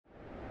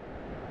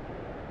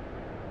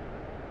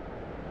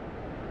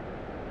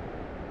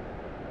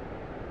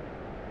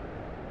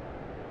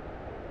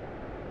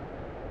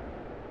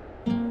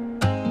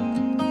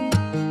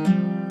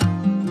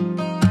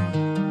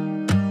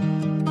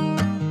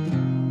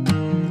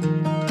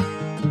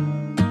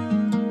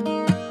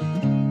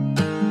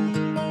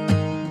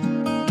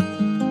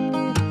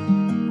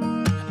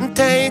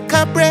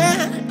take a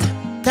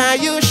breath, tie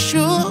your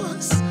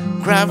shoes,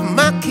 grab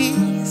my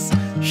keys,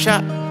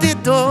 shut the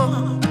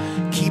door,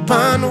 keep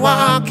on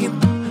walking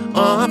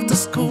off to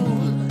school.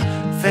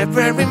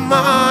 February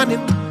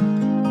morning,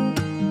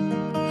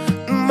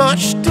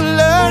 much to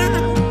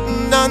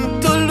learn, none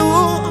to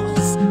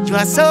lose. You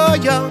are so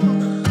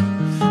young,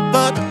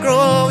 but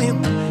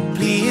growing.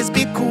 Please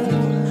be cool,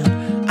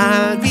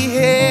 I'll be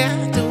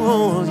here to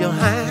hold your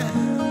hand.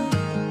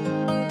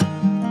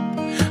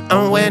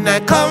 And when I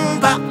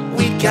come back,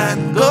 we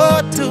can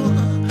go to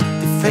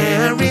the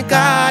fairy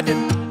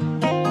garden.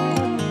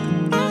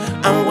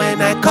 And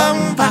when I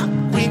come back,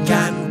 we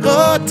can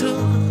go to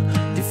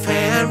the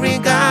fairy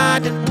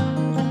garden.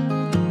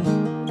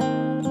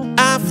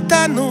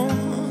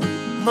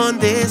 Afternoon,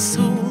 Monday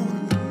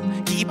soon.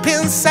 Keep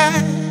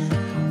inside,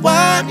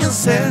 warm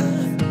yourself.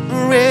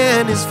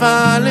 Rain is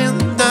falling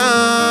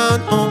down.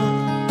 Oh,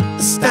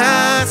 the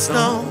stars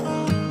now.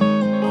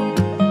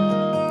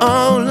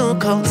 Oh,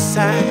 look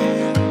outside.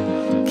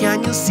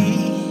 Can you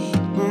see?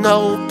 Now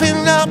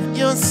open up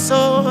your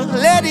soul,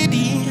 let it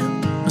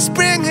in.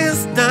 Spring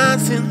is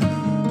dancing,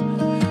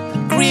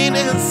 green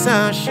is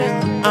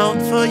searching out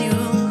for you.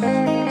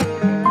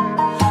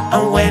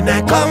 And when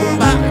I come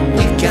back,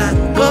 we can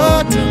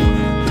go to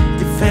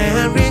the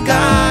fairy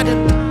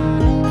garden.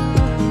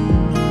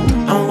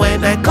 And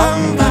when I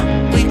come back,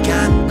 we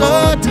can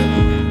go to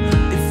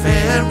the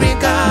fairy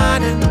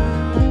garden.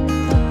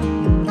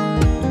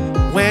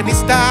 When it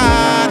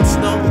starts,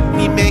 no,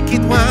 we make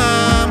it one.